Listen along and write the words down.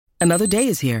Another day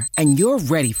is here, and you're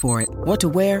ready for it. What to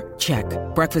wear? Check.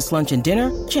 Breakfast, lunch, and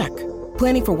dinner? Check.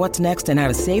 Planning for what's next and how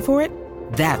to save for it?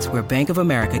 That's where Bank of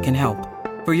America can help.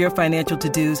 For your financial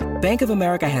to-dos, Bank of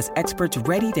America has experts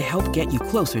ready to help get you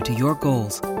closer to your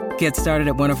goals. Get started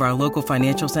at one of our local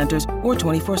financial centers or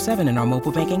 24/7 in our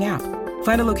mobile banking app.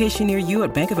 Find a location near you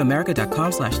at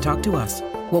bankofamerica.com/talktous.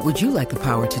 What would you like the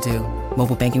power to do?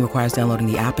 Mobile banking requires downloading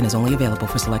the app and is only available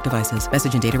for select devices.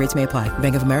 Message and data rates may apply.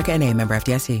 Bank of America N.A., member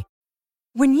FDIC.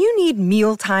 When you need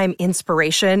mealtime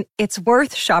inspiration, it's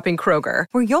worth shopping Kroger,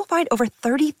 where you'll find over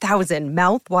 30,000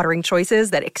 mouth-watering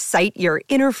choices that excite your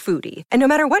inner foodie. And no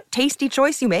matter what tasty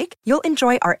choice you make, you'll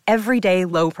enjoy our everyday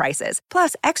low prices,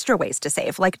 plus extra ways to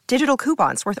save, like digital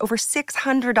coupons worth over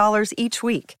 $600 each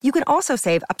week. You can also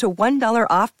save up to $1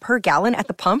 off per gallon at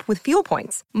the pump with fuel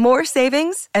points. More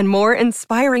savings and more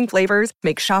inspiring flavors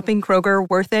make shopping Kroger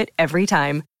worth it every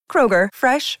time. Kroger,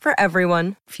 fresh for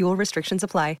everyone. Fuel restrictions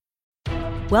apply.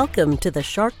 Welcome to the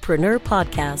Sharkpreneur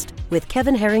Podcast with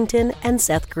Kevin Harrington and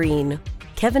Seth Green.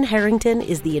 Kevin Harrington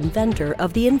is the inventor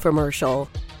of the infomercial,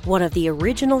 one of the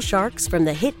original sharks from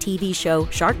the hit TV show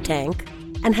Shark Tank,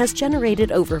 and has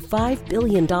generated over $5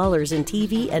 billion in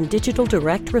TV and digital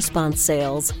direct response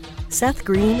sales. Seth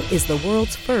Green is the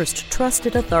world's first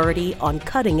trusted authority on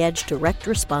cutting-edge direct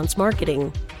response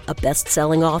marketing, a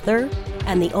best-selling author,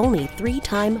 and the only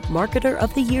 3-time Marketer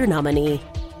of the Year nominee.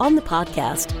 On the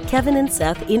podcast, Kevin and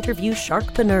Seth interview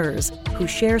sharkpreneurs who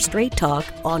share straight talk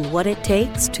on what it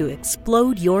takes to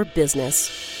explode your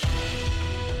business.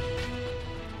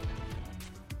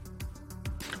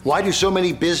 Why do so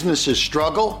many businesses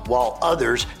struggle while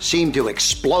others seem to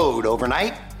explode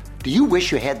overnight? Do you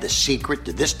wish you had the secret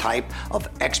to this type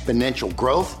of exponential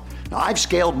growth? Now, I've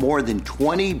scaled more than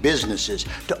 20 businesses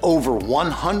to over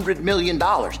 $100 million,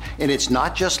 and it's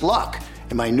not just luck.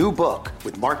 In my new book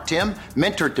with Mark Tim,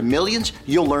 Mentor to Millions,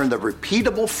 you'll learn the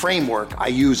repeatable framework I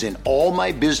use in all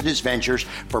my business ventures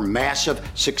for massive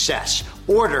success.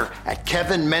 Order at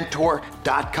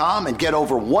kevinmentor.com and get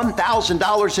over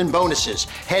 $1,000 in bonuses.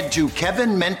 Head to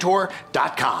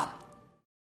kevinmentor.com.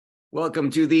 Welcome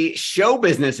to the show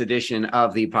business edition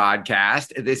of the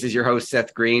podcast. This is your host,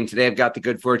 Seth Green. Today, I've got the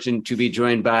good fortune to be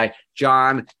joined by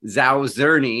John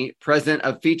Zauzerny, president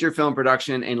of feature film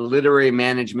production and literary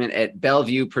management at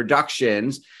Bellevue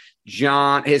Productions.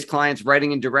 John, his clients'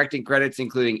 writing and directing credits,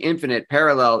 including Infinite,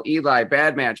 Parallel, Eli,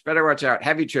 Bad Match, Better Watch Out,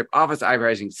 Heavy Trip, Office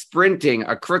Advertising, Sprinting,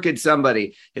 A Crooked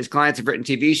Somebody. His clients have written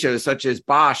TV shows such as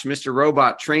Bosch, Mr.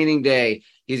 Robot, Training Day.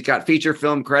 He's got feature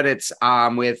film credits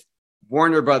with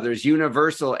Warner Brothers,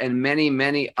 Universal, and many,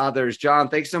 many others. John,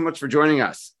 thanks so much for joining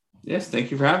us. Yes,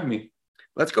 thank you for having me.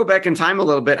 Let's go back in time a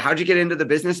little bit. How'd you get into the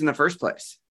business in the first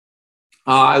place?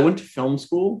 I went to film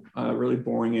school, a really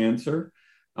boring answer,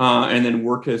 and then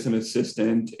worked as an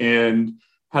assistant and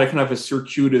had a kind of a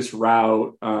circuitous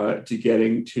route to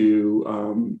getting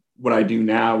to what I do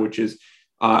now, which is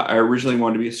I originally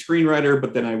wanted to be a screenwriter,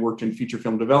 but then I worked in feature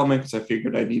film development because I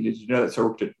figured I needed to do that. So I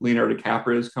worked at Leonardo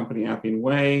DiCaprio's company, Appian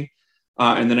Way.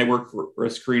 And then I worked for a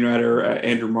screenwriter,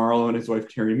 Andrew Marlowe and his wife,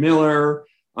 Terry Miller.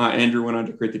 Andrew went on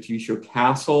to create the TV show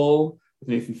Castle with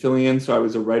Nathan Fillion. So I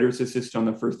was a writer's assistant on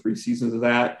the first 3 seasons of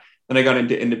that. Then I got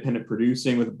into independent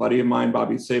producing with a buddy of mine,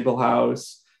 Bobby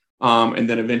Sablehouse. And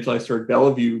then eventually I started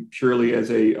Bellevue purely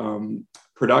as a film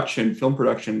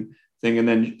production thing, and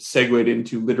then segued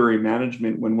into literary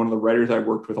management when one of the writers I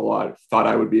worked with a lot thought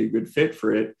I would be a good fit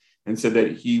for it and said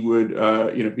that he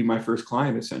would be my first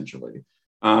client, essentially.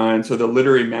 And so the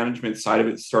literary management side of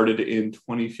it started in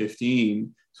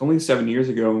 2015. It's only 7 years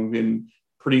ago, and we've been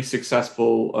pretty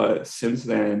successful since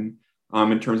then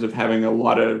in terms of having a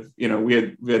lot of, we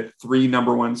had 3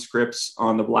 number 1 scripts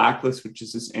on the Blacklist, which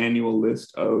is this annual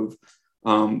list of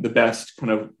the best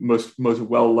kind of most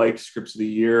well-liked scripts of the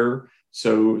year.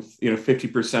 So,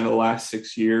 50% of the last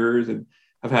 6 years, and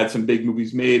I've had some big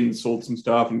movies made and sold some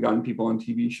stuff and gotten people on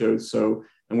TV shows. So,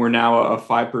 and we're now a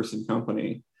 5-person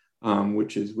company.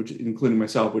 Which is including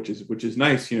myself, which is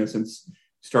nice, since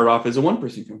start off as a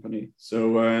 1-person company.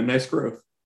 So nice growth.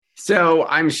 So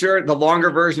I'm sure the longer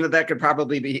version of that should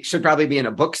probably be in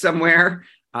a book somewhere,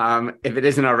 if it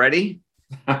isn't already.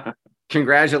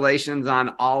 Congratulations on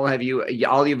all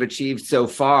you've achieved so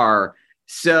far.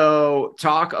 So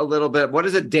talk a little bit. What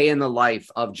does a day in the life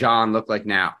of John look like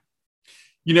now?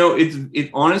 It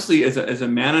honestly, as a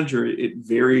manager, it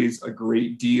varies a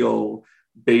great deal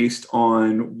based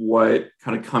on what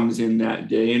kind of comes in that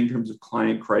day in terms of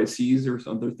client crises or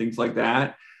other things like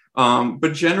that.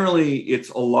 But generally, it's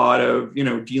a lot of,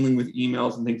 dealing with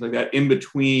emails and things like that in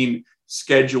between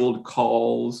scheduled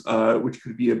calls, which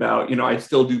could be about, I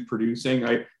still do producing.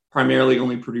 I primarily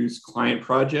only produce client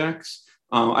projects.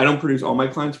 I don't produce all my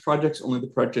clients' projects, only the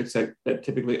projects that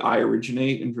typically I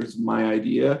originate in terms of my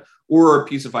idea or a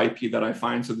piece of IP that I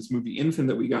find. So this movie Infant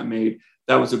that we got made,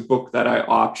 that was a book that I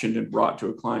optioned and brought to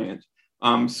a client.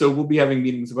 So we'll be having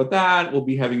meetings about that. We'll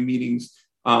be having meetings,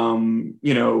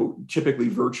 typically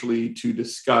virtually to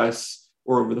discuss,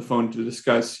 or over the phone to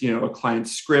discuss, a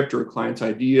client's script or a client's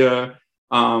idea.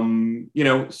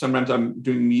 Sometimes I'm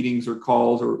doing meetings or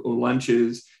calls or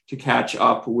lunches to catch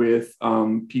up with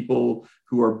people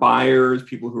who are buyers,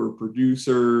 people who are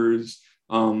producers,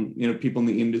 people in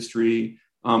the industry.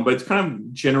 But it's kind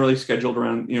of generally scheduled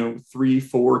around,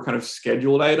 3-4 kind of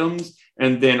scheduled items.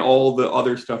 And then all the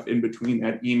other stuff in between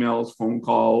that, emails, phone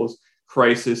calls,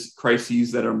 crises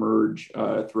that emerge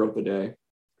throughout the day.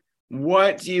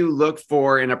 What do you look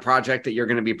for in a project that you're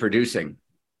going to be producing?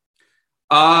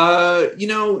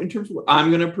 In terms of what I'm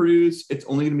going to produce, it's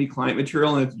only going to be client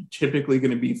material, and it's typically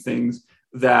going to be things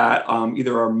that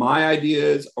either are my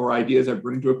ideas or ideas I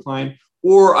bring to a client,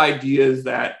 or ideas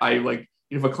that I like.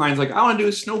 If a client's like, I want to do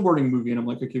a snowboarding movie, and I'm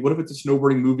like, okay, what if it's a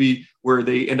snowboarding movie where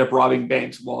they end up robbing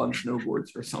banks while on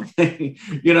snowboards or something?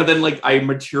 Then like I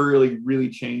materially really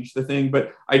change the thing.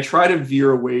 But I try to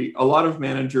veer away. A lot of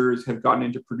managers have gotten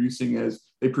into producing as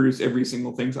they produce every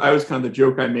single thing. So I always kind of, the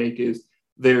joke I make is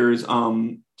there's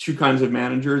two kinds of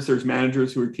managers. There's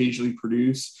managers who occasionally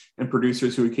produce and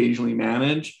producers who occasionally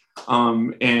manage.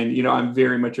 I'm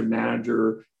very much a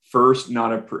manager first,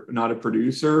 not a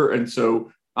producer. And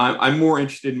so I'm more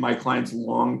interested in my clients'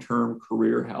 long-term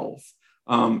career health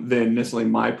than necessarily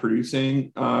my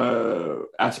producing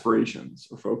aspirations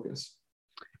or focus.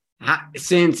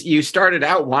 Since you started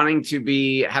out wanting to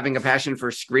be having a passion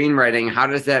for screenwriting, how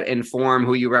does that inform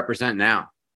who you represent now?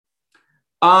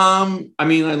 I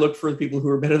look for the people who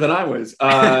are better than I was.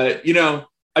 I think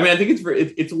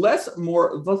it's less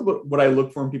about what I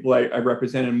look for in people I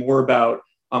represent, and more about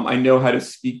I know how to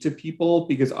speak to people,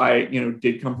 because I,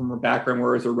 did come from a background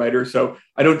where I was a writer. So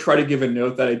I don't try to give a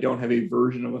note that I don't have a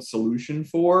version of a solution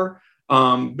for.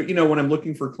 But when I'm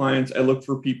looking for clients, I look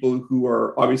for people who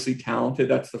are obviously talented.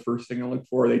 That's the first thing I look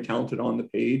for. Are they talented on the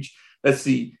page? That's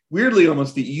weirdly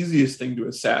almost the easiest thing to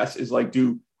assess is like,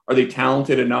 are they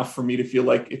talented enough for me to feel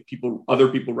like if other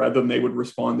people read them, they would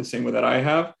respond the same way that I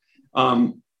have?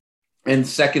 And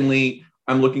secondly,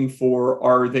 I'm looking for,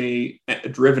 are they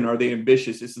driven? Are they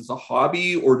ambitious? Is this a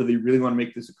hobby, or do they really want to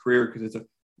make this a career? Because it's a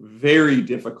very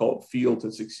difficult field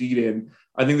to succeed in.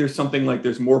 I think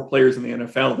there's more players in the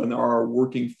NFL than there are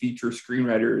working feature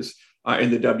screenwriters in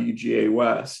the WGA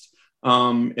West.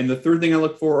 And the third thing I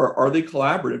look for are they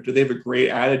collaborative? Do they have a great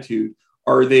attitude?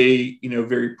 Are they,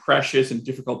 very precious and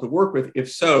difficult to work with?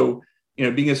 If so,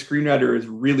 being a screenwriter is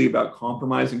really about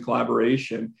compromise and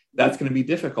collaboration. That's going to be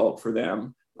difficult for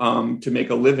them to make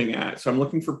a living at. So I'm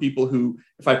looking for people who,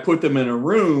 if I put them in a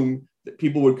room, that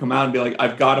people would come out and be like,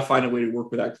 I've got to find a way to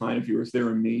work with that client of yours. They're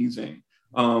amazing.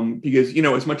 Because,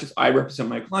 as much as I represent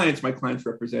my clients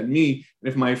represent me. And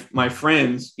if my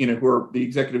friends, who are the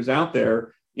executives out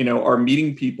there, are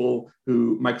meeting people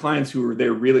my clients who are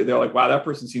they're like, wow, that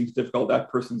person seems difficult. That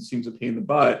person seems a pain in the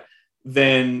butt.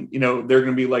 Then, they're going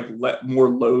to be like more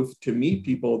loath to meet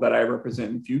people that I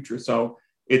represent in future. So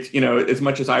it's, as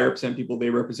much as I represent people, they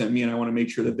represent me. And I want to make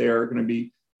sure that they're going to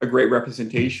be a great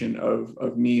representation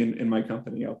of me and my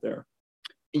company out there.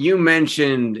 You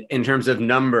mentioned in terms of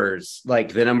numbers,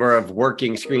 like the number of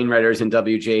working screenwriters in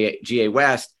WGA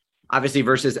West, obviously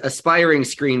versus aspiring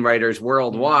screenwriters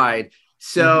worldwide.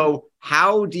 So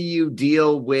how do you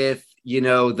deal with, the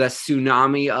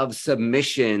tsunami of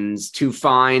submissions to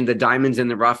find the diamonds in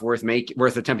the rough worth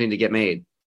attempting to get made?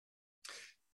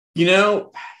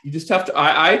 You just have to,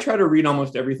 I try to read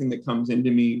almost everything that comes into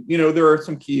me. There are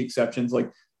some key exceptions. Like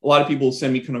a lot of people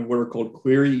send me kind of what are called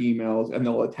query emails, and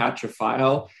they'll attach a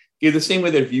file. The same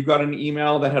way that if you got an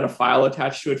email that had a file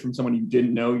attached to it from someone you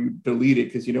didn't know, you delete it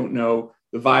because you don't know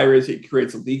the virus, it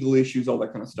creates legal issues, all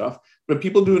that kind of stuff. But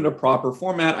people do it in a proper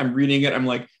format. I'm reading it. I'm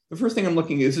like, the first thing I'm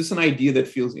looking at, is this an idea that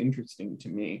feels interesting to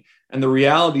me? And the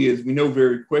reality is we know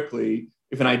very quickly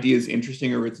if an idea is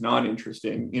interesting or it's not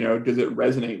interesting. Does it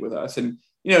resonate with us? And,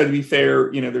 to be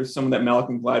fair, there's some of that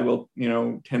Malcolm Gladwell,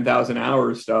 10,000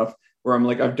 hours stuff where I'm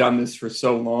like, I've done this for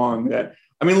so long that,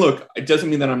 look, it doesn't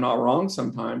mean that I'm not wrong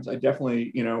sometimes. I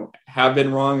definitely, have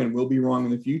been wrong and will be wrong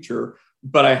in the future,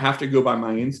 but I have to go by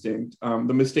my instinct.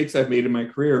 The mistakes I've made in my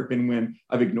career have been when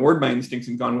I've ignored my instincts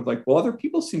and gone with like, well, other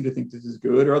people seem to think this is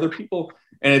good, or other people,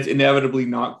 and it's inevitably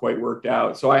not quite worked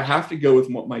out. So I have to go with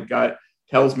what my gut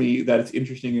tells me that it's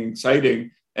interesting and exciting.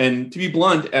 And to be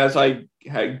blunt, as I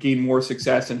gain more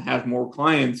success and have more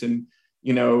clients and,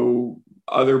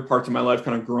 other parts of my life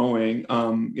kind of growing,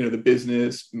 the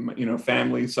business,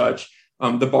 family, such,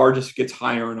 the bar just gets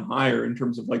higher and higher in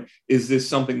terms of like, is this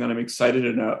something that I'm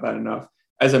excited about enough?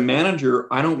 As a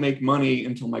manager, I don't make money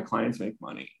until my clients make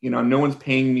money. No one's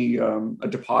paying me a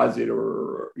deposit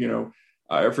or,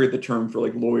 I forget the term for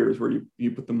like lawyers where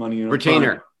you put the money in a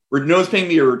retainer. No one's paying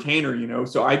me a retainer,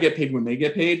 so I get paid when they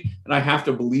get paid, and I have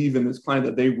to believe in this client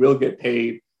that they will get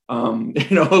paid,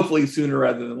 hopefully sooner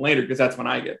rather than later, because that's when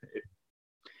I get paid.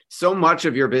 So much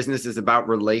of your business is about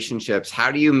relationships.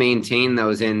 How do you maintain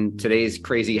those in today's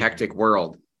crazy, hectic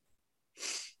world?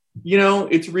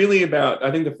 It's really about,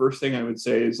 I think the first thing I would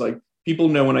say is like, people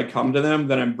know when I come to them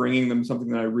that I'm bringing them something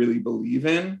that I really believe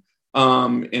in.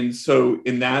 And so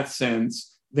in that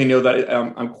sense, they know that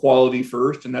I'm quality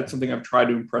first. And that's something I've tried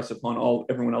to impress upon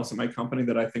everyone else in my company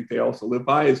that I think they also live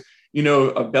by is,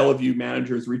 a Bellevue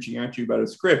manager is reaching out to you about a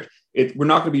script. We're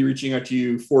not going to be reaching out to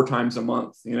you 4 times a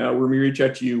month. We're going to reach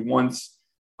out to you once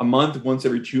a month, once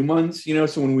every 2 months,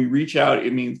 so when we reach out,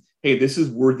 it means, hey, this is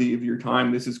worthy of your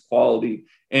time. This is quality.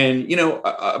 And,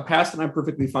 a pass that I'm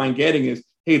perfectly fine getting is,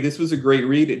 hey, this was a great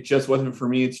read. It just wasn't for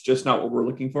me. It's just not what we're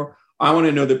looking for. I want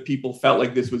to know that people felt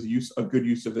like this was a good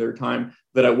use of their time,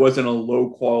 that it wasn't a low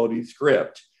quality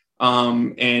script.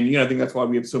 And, I think that's why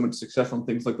we have so much success on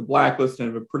things like The Blacklist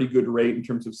and have a pretty good rate in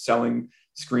terms of selling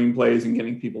screenplays and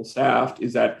getting people staffed,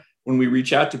 is that when we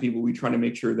reach out to people, we try to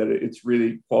make sure that it's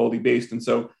really quality based. And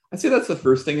so I'd say that's the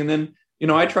first thing. And then,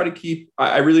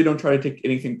 I really don't try to take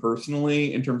anything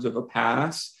personally in terms of a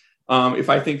pass. If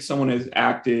I think someone has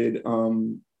acted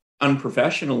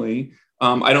unprofessionally,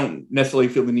 I don't necessarily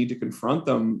feel the need to confront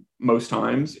them most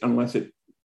times, unless there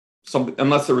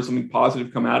was something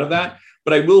positive come out of that.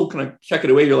 But I will kind of check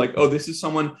it away. You're like, oh, this is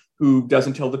someone who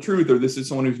doesn't tell the truth, or this is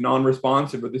someone who's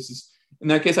non-responsive, or this is, in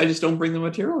that case, I just don't bring the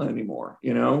material anymore,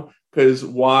 because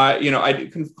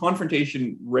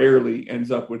confrontation rarely ends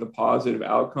up with a positive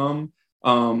outcome,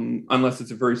 unless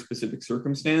it's a very specific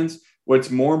circumstance.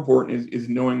 What's more important is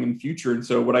knowing in future. And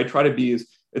so what I try to be is,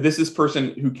 if this is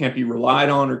person who can't be relied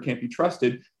on or can't be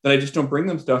trusted, then I just don't bring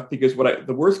them stuff, because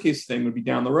the worst case thing would be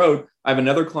down the road, I have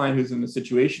another client who's in a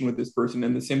situation with this person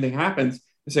and the same thing happens.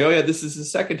 I say, oh yeah, this is the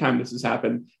second time this has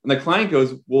happened. And the client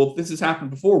goes, well, if this has happened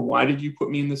before, why did you put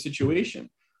me in this situation?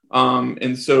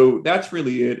 And so that's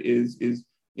really it, is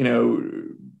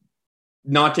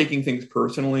not taking things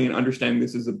personally and understanding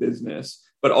this is a business,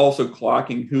 but also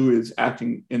clocking who is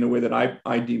acting in a way that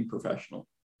I deem professional.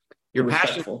 Your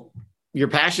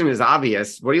passion is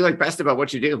obvious. What do you like best about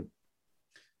what you do?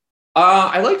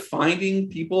 I like finding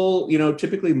people,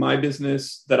 typically my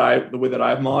business the way that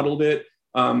I've modeled it,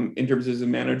 in terms of as a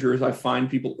manager, is I find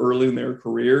people early in their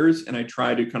careers and I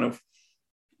try to kind of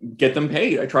get them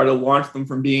paid. I try to launch them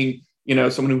from being,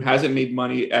 someone who hasn't made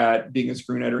money at being a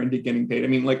screenwriter into getting paid. I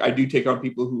mean, like, I do take on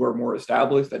people who are more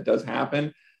established. That does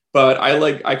happen. But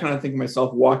I kind of think of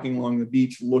myself walking along the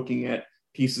beach, looking at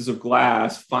pieces of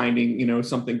glass, finding,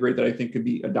 something great that I think could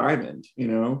be a diamond,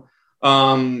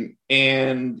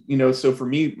 so for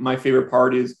me, my favorite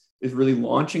part is really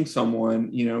launching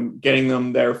someone, getting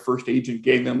them their first agent,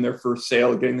 getting them their first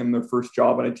sale, getting them their first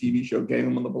job on a TV show, getting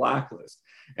them on The Blacklist.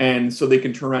 And so they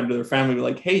can turn around to their family and be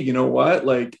like, hey, you know what?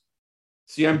 Like,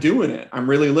 see, I'm doing it. I'm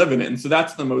really living it. And so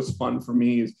that's the most fun for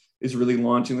me is really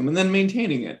launching them and then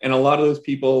maintaining it. And a lot of those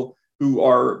people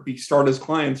who start as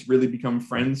clients really become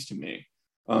friends to me.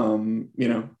 And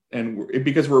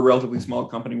because we're a relatively small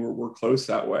company, we're close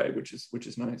that way, which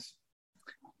is nice.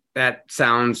 That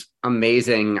sounds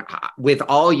amazing. With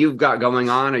all you've got going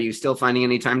on, are you still finding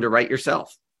any time to write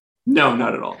yourself? No,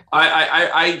 not at all.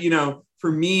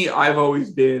 For me, I've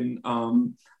always been,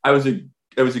 I was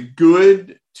a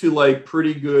good to like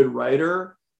pretty good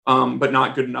writer, but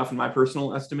not good enough in my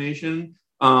personal estimation.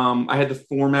 I had the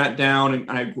format down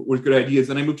and I was good ideas.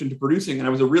 Then I moved into producing and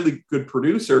I was a really good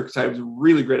producer because I was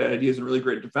really great at ideas and really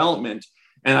great development.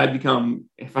 And I'd become,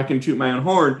 if I can toot my own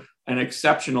horn, an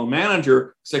exceptional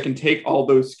manager because I can take all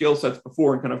those skill sets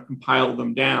before and kind of compile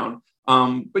them down.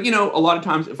 But, a lot of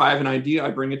times if I have an idea,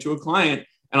 I bring it to a client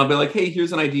and I'll be like, hey,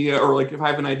 here's an idea. Or like, if I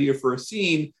have an idea for a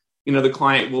scene, the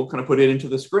client will kind of put it into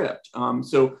the script.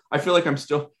 So I feel like it's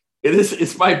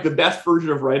the best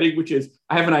version of writing, which is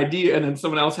I have an idea and then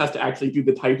someone else has to actually do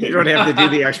the typing. You don't have to do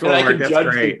the actual work. I can That's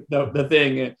great. The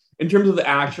thing in terms of the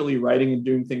actually writing and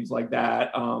doing things like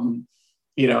that.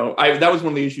 That was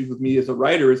one of the issues with me as a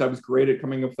writer is I was great at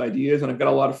coming up with ideas and I've got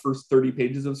a lot of first 30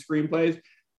 pages of screenplays.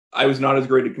 I was not as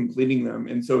great at completing them.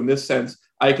 And so in this sense,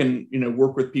 I can,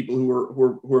 work with people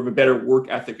who have a better work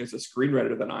ethic as a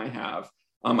screenwriter than I have.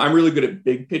 I'm really good at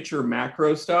big picture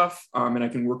macro stuff. And I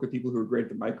can work with people who are great at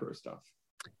the micro stuff.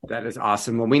 That is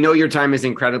awesome. Well, we know your time is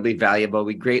incredibly valuable.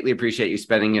 We greatly appreciate you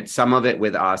spending some of it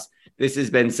with us. This has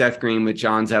been Seth Green with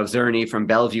John Zauzerny from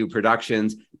Bellevue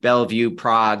Productions,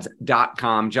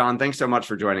 BellevueProds.com. John, thanks so much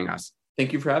for joining us.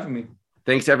 Thank you for having me.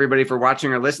 Thanks, everybody, for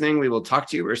watching or listening. We will talk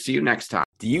to you or see you next time.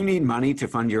 Do you need money to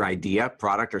fund your idea,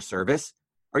 product, or service?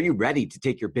 Are you ready to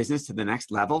take your business to the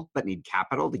next level, but need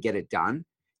capital to get it done?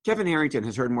 Kevin Harrington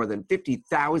has heard more than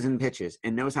 50,000 pitches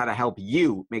and knows how to help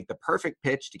you make the perfect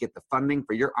pitch to get the funding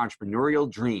for your entrepreneurial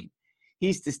dream.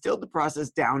 He's distilled the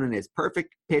process down in his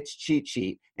perfect pitch cheat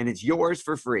sheet, and it's yours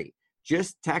for free.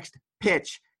 Just text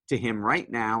PITCH to him right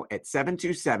now at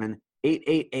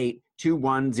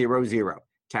 727-888-2100.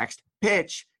 Text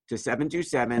PITCH to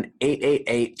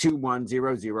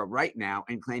 727-888-2100 right now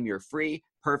and claim your free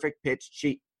perfect pitch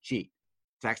cheat sheet.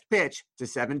 Text PITCH to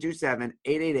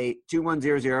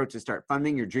 727-888-2100 to start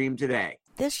funding your dream today.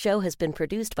 This show has been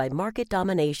produced by Market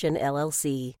Domination,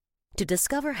 LLC. To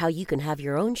discover how you can have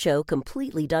your own show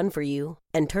completely done for you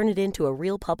and turn it into a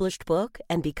real published book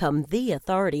and become the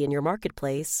authority in your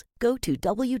marketplace, go to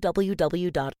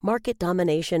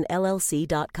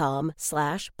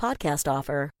www.marketdominationllc.com/podcast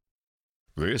offer.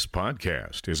 This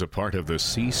podcast is a part of the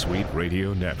C-Suite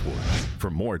Radio Network. For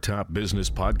more top business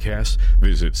podcasts,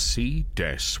 visit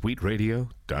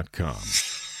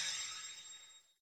c-suiteradio.com.